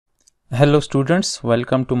Hello students,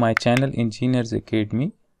 welcome to my channel Engineers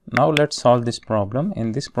Academy. Now let's solve this problem.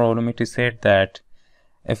 In this problem it is said that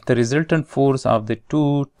if the resultant force of the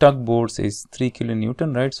two tugboats is 3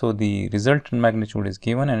 kilonewton, right? So the resultant magnitude is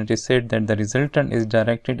given and it is said that the resultant is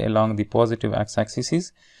directed along the positive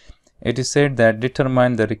x-axis. It is said that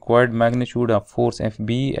determine the required magnitude of force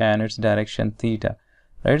FB and its direction theta,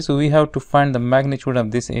 right? So we have to find the magnitude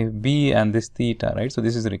of this FB and this theta, right? So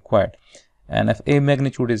this is required. And FA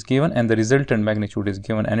magnitude is given and the resultant magnitude is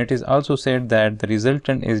given, and it is also said that the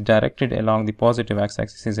resultant is directed along the positive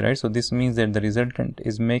x-axis, right? So this means that the resultant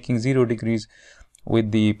is making 0 degrees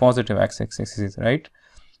with the positive x-axis, right?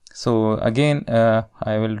 So again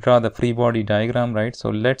I will draw the free body diagram, right? So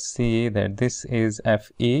let's see that this is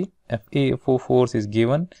FA for force is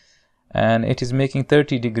given and it is making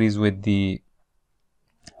 30 degrees with the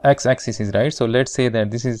x-axis, right? So let's say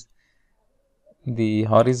that this is the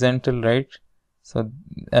horizontal, right? So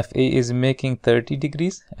FA is making 30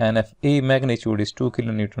 degrees and FA magnitude is 2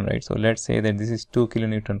 kilonewton, right? So let's say that this is 2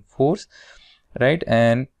 kilonewton force, right?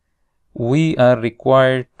 And we are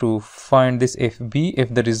required to find this FB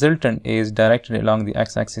if the resultant is directed along the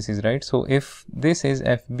x-axis, right? So if this is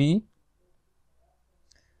FB,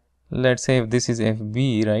 let's say if this is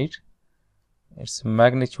FB, right, its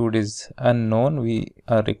magnitude is unknown, we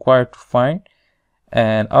are required to find.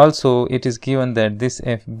 And also it is given that this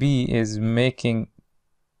FB is making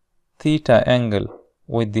theta angle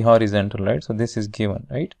with the horizontal, right? So this is given,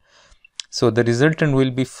 right? So the resultant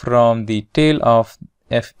will be from the tail of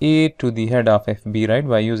FA to the head of FB, right,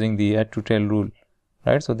 by using the head to tail rule,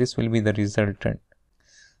 right? So this will be the resultant.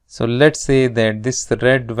 So let's say that this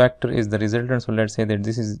red vector is the resultant. So let's say that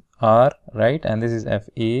this is R, right, and this is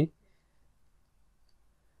FA,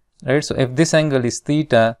 right? So if this angle is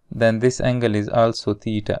theta, then this angle is also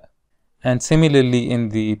theta. And similarly in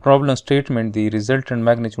the problem statement the resultant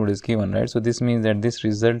magnitude is given, right? So this means that this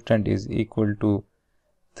resultant is equal to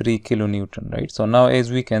 3 kilonewton, right? So now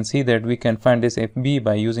as we can see that we can find this FB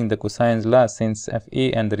by using the cosine's law, since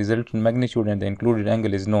FA and the resultant magnitude and the included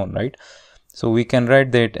angle is known, right? So we can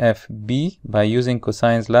write that FB by using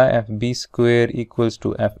cosine's law, FB square equals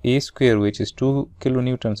to FA square, which is 2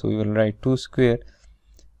 kilonewton. So we will write 2 square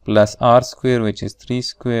plus R square, which is 3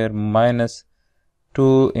 square, minus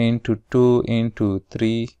 2 into 2 into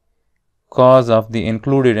 3 cos of the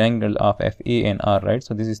included angle of FA and R, right?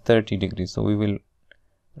 So this is 30 degrees. So we will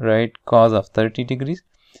write cos of 30 degrees.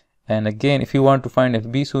 And again, if you want to find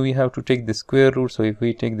FB, so we have to take the square root. So if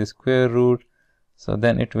we take the square root, so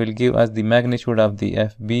then it will give us the magnitude of the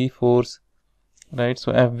FB force, right?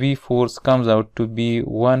 So FB force comes out to be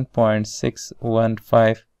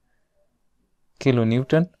 1.615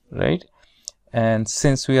 kilonewton, right? And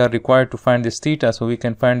since we are required to find this theta, so we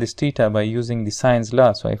can find this theta by using the sine's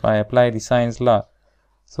law. So if I apply the sine's law,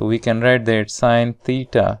 so we can write that sine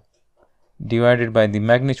theta divided by the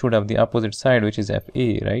magnitude of the opposite side, which is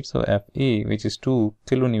FA, right? So FA, which is 2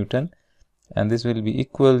 kilonewton, and this will be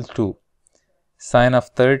equal to sine of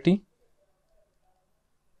 30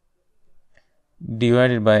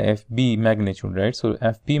 divided by FB magnitude, right? So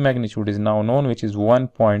FB magnitude is now known, which is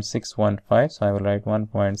 1.615. So I will write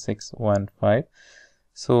 1.615.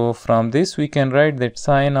 So from this we can write that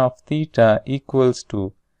sine of theta equals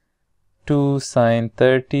to 2 sine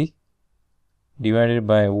 30 divided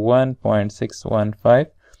by 1.615.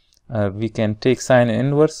 We can take sine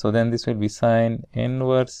inverse, so then this will be sine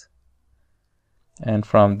inverse, and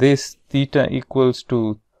from this theta equals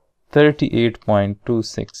to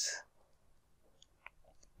 38.26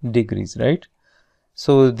 degrees, right?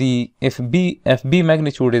 So the FB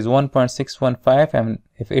magnitude is 1.615, and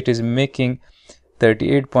if it is making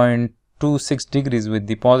 38.26 degrees with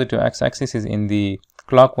the positive x-axis in the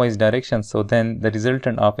clockwise direction, so then the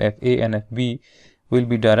resultant of FA and FB will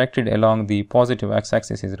be directed along the positive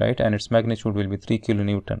x-axis, right? And its magnitude will be 3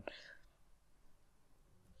 kilonewton.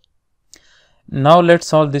 Now let's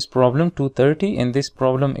solve this problem 230. In this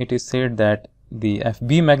problem it is said that the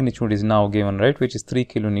FB magnitude is now given, right, which is 3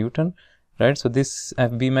 kilonewton, right? So this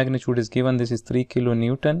FB magnitude is given, this is 3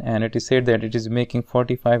 kilonewton, and it is said that it is making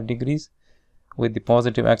 45 degrees with the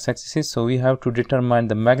positive x-axis. So we have to determine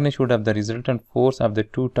the magnitude of the resultant force of the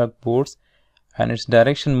two tugboats and its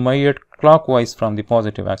direction measured clockwise from the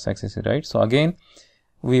positive x-axis, right? So again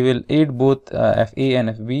we will add both FA and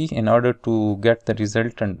FB in order to get the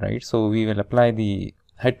resultant, right? So we will apply the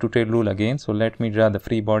head to tail rule again. So let me draw the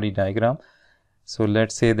free body diagram. So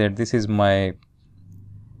let's say that this is my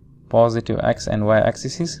positive x and y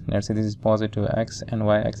axis. Let's say this is positive x and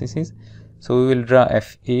y axis. So we will draw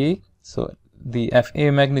FA. So the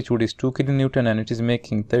FA magnitude is 2 kilonewton and it is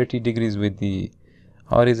making 30 degrees with the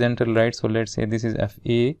horizontal, right? So let's say this is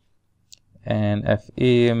FA and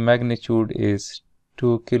FA magnitude is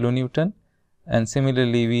 2 kilonewton, and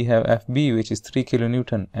similarly we have FB which is 3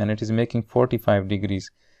 kilonewton and it is making 45 degrees,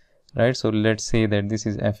 right? So let's say that this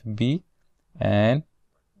is FB, and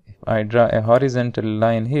if I draw a horizontal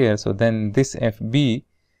line here, so then this FB,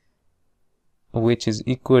 which is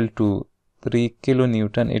equal to 3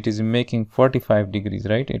 kilonewton, it is making 45 degrees,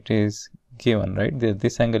 right? It is given, right?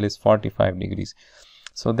 This angle is 45 degrees.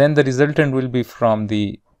 So then the resultant will be from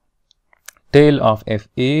the tail of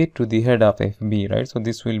FA to the head of FB, right? So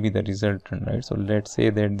this will be the resultant, right? So let's say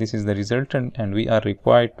that this is the resultant and we are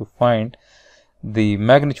required to find the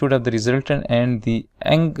magnitude of the resultant and the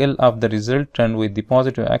angle of the resultant with the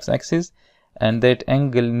positive x-axis, and that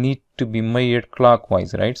angle need to be measured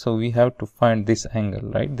clockwise, right? So we have to find this angle,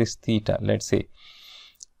 right? This theta, let's say,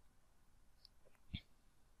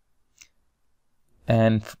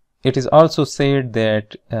 and it is also said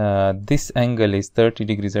that this angle is 30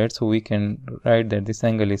 degrees, right? So we can write that this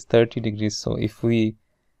angle is 30 degrees. So if we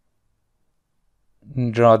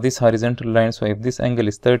draw this horizontal line, so if this angle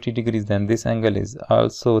is 30 degrees, then this angle is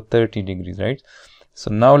also 30 degrees, right?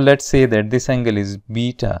 So now let's say that this angle is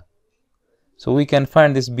beta. So we can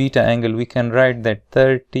find this beta angle. We can write that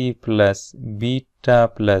 30 plus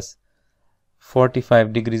beta plus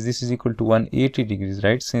 45 degrees, this is equal to 180 degrees,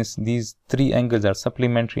 right? Since these three angles are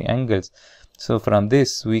supplementary angles, so from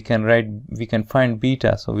this we can find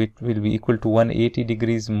beta. So it will be equal to 180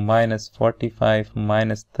 degrees minus 45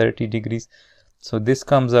 minus 30 degrees. So this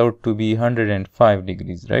comes out to be 105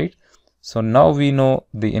 degrees, right? So now we know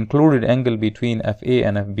the included angle between FA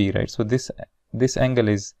and FB, right? So this angle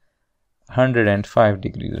is 105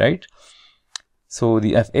 degrees, right? So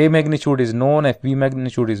the FA magnitude is known, FB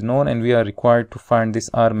magnitude is known, and we are required to find this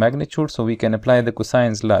R magnitude. So we can apply the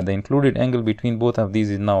cosine's law. The included angle between both of these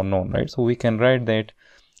is now known, right? So we can write that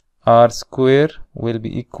R square will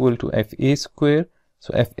be equal to FA square.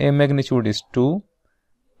 So FA magnitude is 2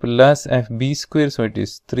 plus FB square, so it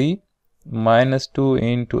is 3 minus 2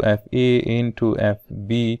 into FA into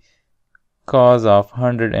FB cos of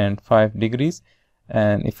 105 degrees.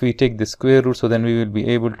 And if we take the square root, so then we will be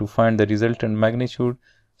able to find the resultant magnitude.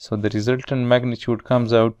 So the resultant magnitude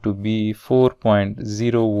comes out to be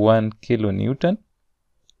 4.01 kilonewton.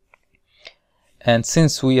 And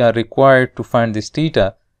since we are required to find this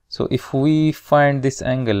theta, so if we find this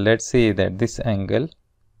angle, let's say that this angle,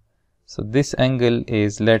 so this angle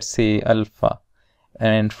is, let's say, alpha,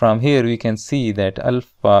 and from here we can see that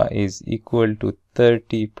alpha is equal to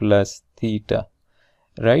 30 plus theta,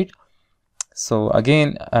 right? So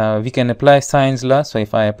again we can apply sine's law. So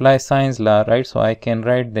if I apply sine's law, right, so I can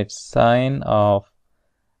write that sine of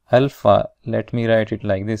alpha, let me write it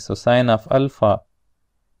like this. So sine of alpha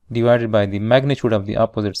divided by the magnitude of the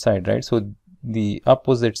opposite side, right? So the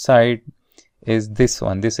opposite side is this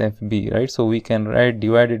one, this FB, right? So we can write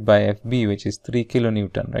divided by FB, which is 3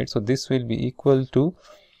 kilonewton, right? So this will be equal to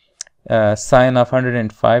sine of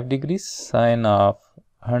 105 degrees, sine of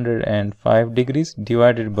 105 degrees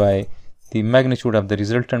divided by the magnitude of the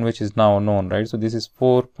resultant, which is now known, right? So this is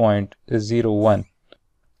 4.01.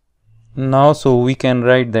 Now so we can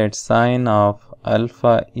write that sine of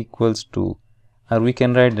alpha equals to, or we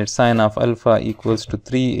can write that sine of alpha equals to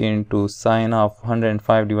 3 into sine of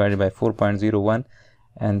 105 divided by 4.01,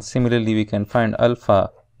 and similarly we can find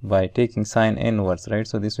alpha by taking sine inverse, right?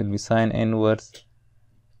 So this will be sine inverse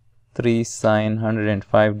 3 sine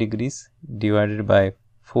 105 degrees divided by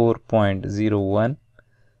 4.01.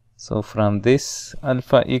 So from this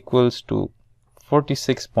alpha equals to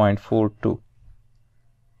 46.42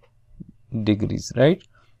 degrees, right?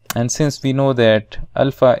 And since we know that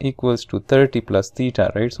alpha equals to 30 plus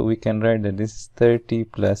theta, right, so we can write that this is 30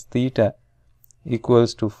 plus theta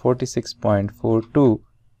equals to 46.42.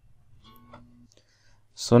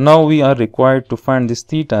 So now we are required to find this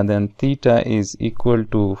theta. Then theta is equal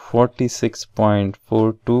to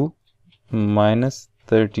 46.42 minus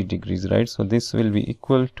 30 degrees, right? So this will be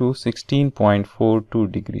equal to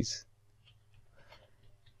 16.42 degrees,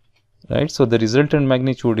 right? So the resultant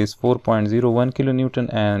magnitude is 4.01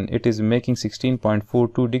 kilonewton and it is making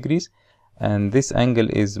 16.42 degrees, and this angle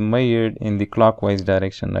is measured in the clockwise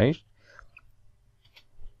direction, right?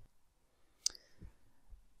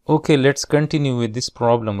 Okay, let's continue with this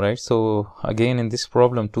problem, right? So again in this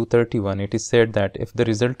problem 231, it is said that if the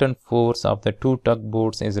resultant force of the two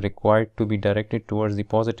tugboats is required to be directed towards the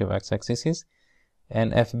positive x-axis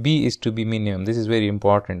and FB is to be minimum, this is very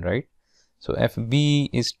important, right? So FB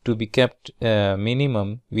is to be kept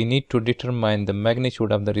minimum, we need to determine the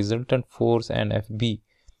magnitude of the resultant force and FB,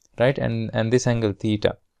 right, and this angle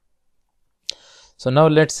theta. So now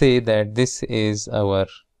let's say that this is our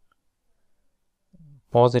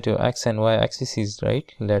positive x and y axes,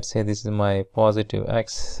 right? Let's say this is my positive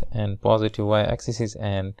x and positive y axis,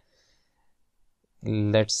 and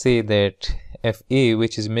let's say that FA,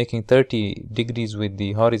 which is making 30 degrees with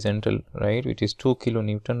the horizontal, right, which is 2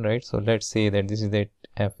 kilonewton, right? So let's say that this is that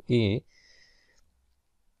FA,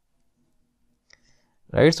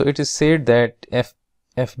 right? So it is said that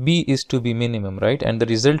FB is to be minimum, right? And the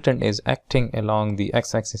resultant is acting along the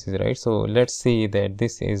x-axis, right? So let's say that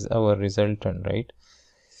this is our resultant, right?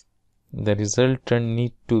 The resultant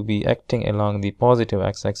need to be acting along the positive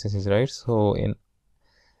x-axis, right? So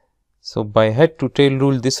by head to tail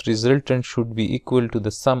rule, this resultant should be equal to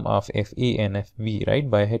the sum of FA and FB, right?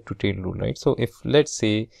 By head to tail rule, right? So if let's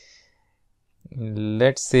say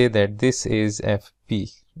that this is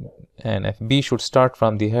FB, and FB should start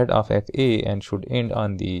from the head of FA and should end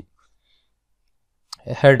on the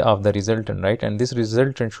head of the resultant, right? And this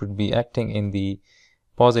resultant should be acting in the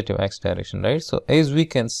positive x direction, right? So as we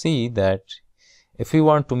can see that if we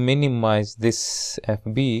want to minimize this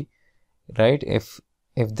FB, right, if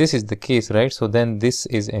this is the case, right, so then this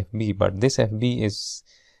is FB, but this FB is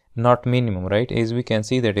not minimum, right? As we can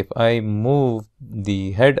see that if I move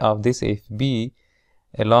the head of this FB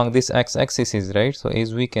along this x-axis, right, so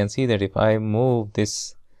as we can see that if I move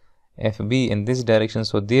this FB in this direction,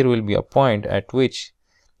 so there will be a point at which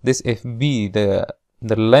this FB, the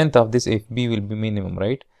length of this FB will be minimum,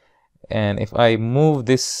 right? And if I move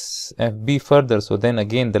this FB further, so then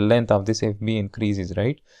again the length of this FB increases,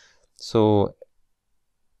 right? So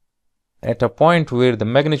at a point where the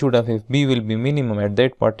magnitude of FB will be minimum, at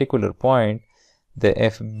that particular point the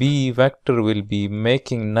FB vector will be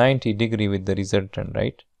making 90 degree with the resultant,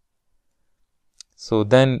 right? So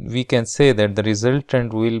then we can say that the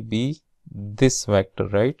resultant will be this vector,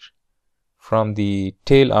 right, from the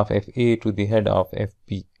tail of FA to the head of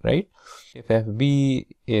FB, right? If FB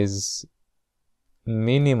is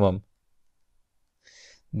minimum,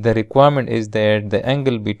 the requirement is that the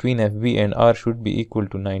angle between FB and R should be equal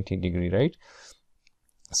to 90 degree, right?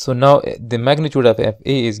 So now the magnitude of FA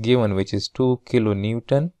is given, which is 2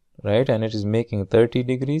 kilonewton, right? And it is making 30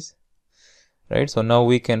 degrees, right? So now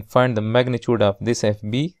we can find the magnitude of this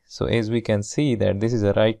FB. So as we can see that this is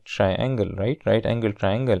a right triangle, right? Right angle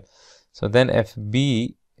triangle. So then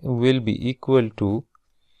FB will be equal to,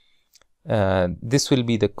 this will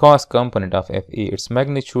be the cos component of FA. Its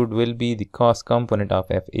magnitude will be the cos component of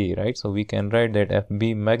FA, right? So we can write that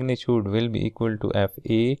FB magnitude will be equal to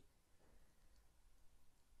FA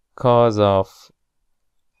cos of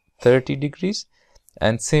 30 degrees.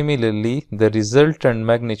 And similarly, the resultant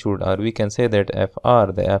magnitude, or we can say that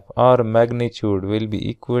FR, the FR magnitude will be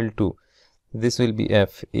equal to, this will be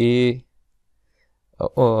FA,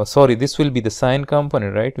 this will be the sine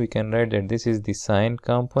component, right? We can write that this is the sine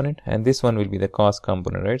component and this one will be the cos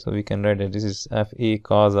component, right? So we can write that this is FA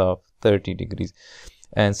cos of 30 degrees.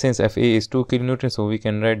 And since FA is 2 kilonewton, so we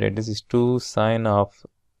can write that this is 2 sine of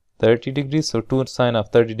 30 degrees. So 2 sine of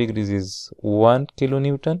 30 degrees is 1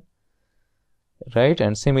 kilonewton, right?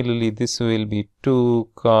 And similarly, this will be 2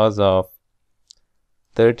 cos of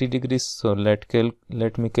 30 degrees. So let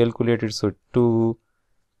me calculate it. So 2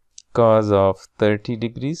 cos of 30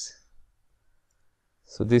 degrees.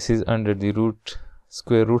 So this is under the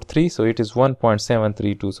square root 3. So it is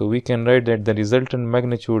 1.732. So we can write that the resultant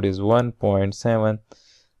magnitude is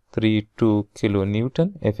 1.732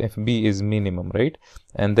 kilonewton if FB is minimum, right?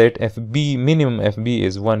 And that minimum FB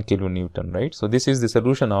is 1 kilonewton, right? So this is the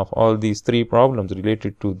solution of all these three problems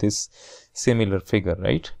related to this similar figure,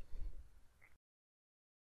 right?